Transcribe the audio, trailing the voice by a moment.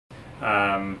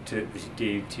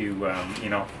you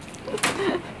know,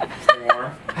 stay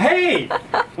warm. Hey!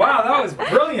 Wow, that was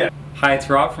brilliant! Hi, it's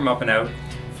Rob from Up and Out.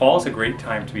 Fall is a great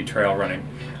time to be trail running,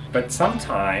 but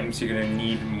sometimes you're going to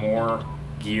need more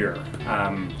gear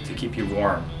to keep you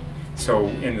warm. So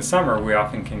in the summer, we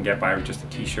often can get by with just a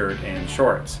t-shirt and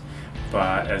shorts.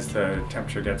 But as the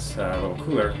temperature gets a little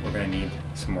cooler, we're going to need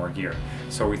some more gear.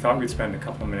 So we thought we'd spend a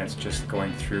couple of minutes just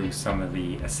going through some of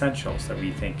the essentials that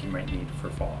we think you might need for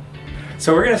fall.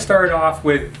 So we're going to start off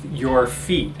with your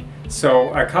feet.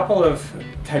 So a couple of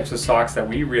types of socks that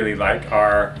we really like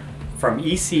are from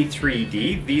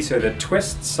EC3D. These are the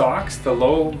twist socks, the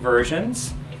low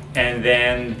versions, and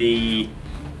then the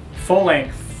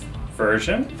full-length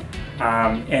version.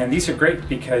 And these are great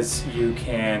because you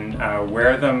can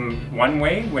wear them one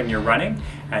way when you're running,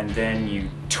 and then you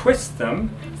twist them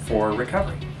for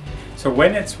recovery. So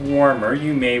when it's warmer,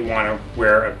 you may want to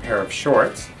wear a pair of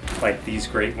shorts, like these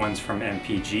great ones from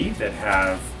MPG that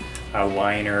have a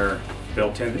liner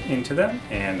built into them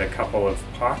and a couple of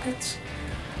pockets.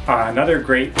 Another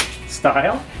great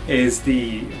style is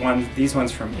these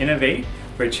ones from Innovate,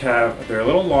 which they're a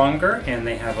little longer and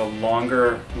they have a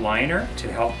longer liner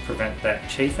to help prevent that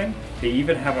chafing. They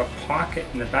even have a pocket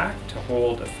in the back to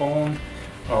hold a phone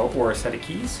or a set of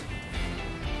keys.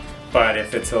 But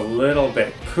if it's a little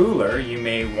bit cooler, you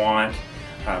may want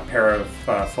a pair of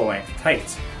full-length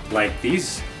tights, like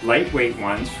these lightweight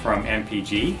ones from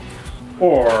MPG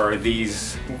or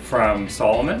these from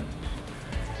Salomon.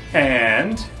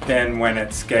 And then when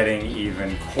it's getting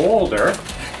even colder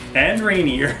and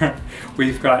rainier,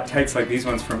 we've got tights like these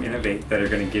ones from Innovate that are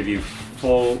going to give you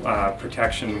full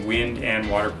protection, wind and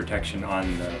water protection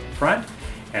on the front,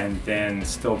 and then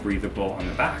still breathable on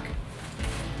the back.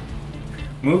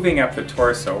 Moving up the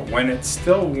torso, when it's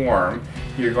still warm,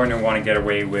 you're going to want to get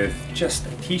away with just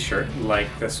a t-shirt like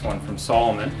this one from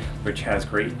Salomon, which has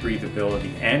great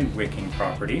breathability and wicking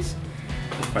properties.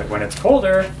 But when it's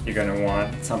colder, you're going to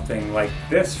want something like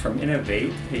this from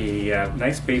Innovate, a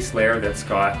nice base layer that's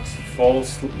got full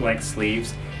length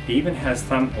sleeves. It even has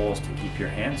thumb holes to keep your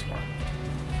hands warm.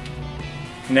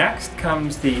 Next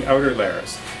comes the outer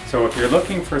layers. So if you're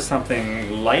looking for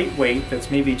something lightweight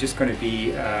that's maybe just going to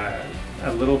be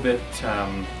a little bit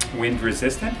wind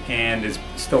resistant and is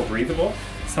still breathable,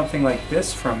 something like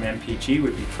this from MPG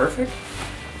would be perfect.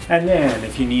 And then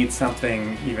if you need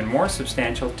something even more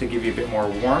substantial to give you a bit more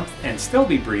warmth and still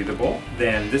be breathable,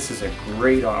 then this is a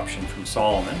great option from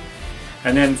Salomon.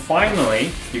 And then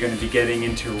finally, you're going to be getting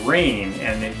into rain,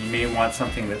 and then you may want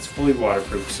something that's fully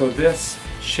waterproof. So this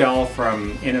shell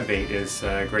from Innovate is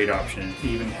a great option. It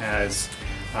even has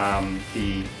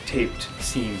the taped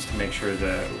seams to make sure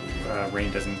the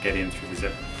rain doesn't get in through the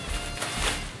zipper.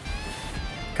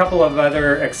 A couple of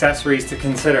other accessories to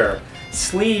consider.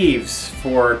 Sleeves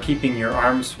for keeping your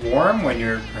arms warm when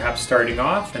you're perhaps starting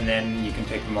off, and then you can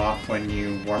take them off when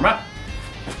you warm up.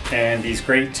 And these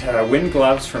great wind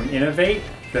gloves from Innovate.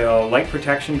 They'll light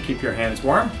protection, keep your hands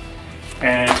warm.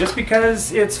 And just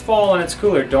because it's fall and it's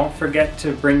cooler, don't forget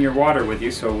to bring your water with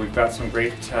you. So we've got some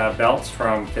great belts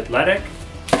from Fitletic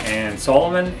and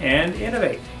Salomon and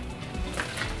Innovate.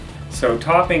 So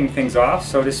topping things off,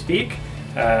 so to speak,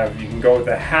 you can go with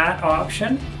a hat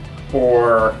option,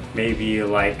 or maybe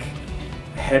like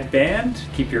a headband,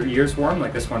 keep your ears warm,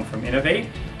 like this one from Innovate,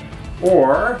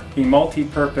 or the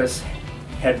multi-purpose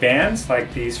headbands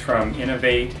like these from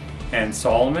Innovate and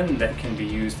Salomon that can be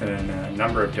used in a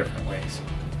number of different ways.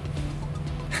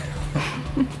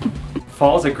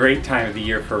 Fall is a great time of the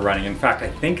year for running. In fact, I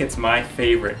think it's my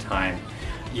favorite time.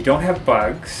 You don't have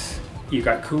bugs, you've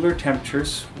got cooler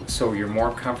temperatures, so you're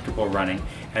more comfortable running.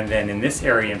 And then in this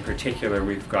area in particular,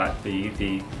 we've got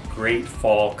the great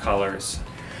fall colors.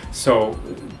 So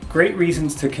great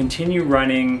reasons to continue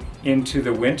running into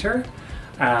the winter.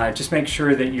 Just make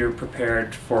sure that you're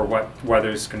prepared for what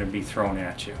weather's going to be thrown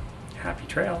at you. Happy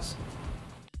trails.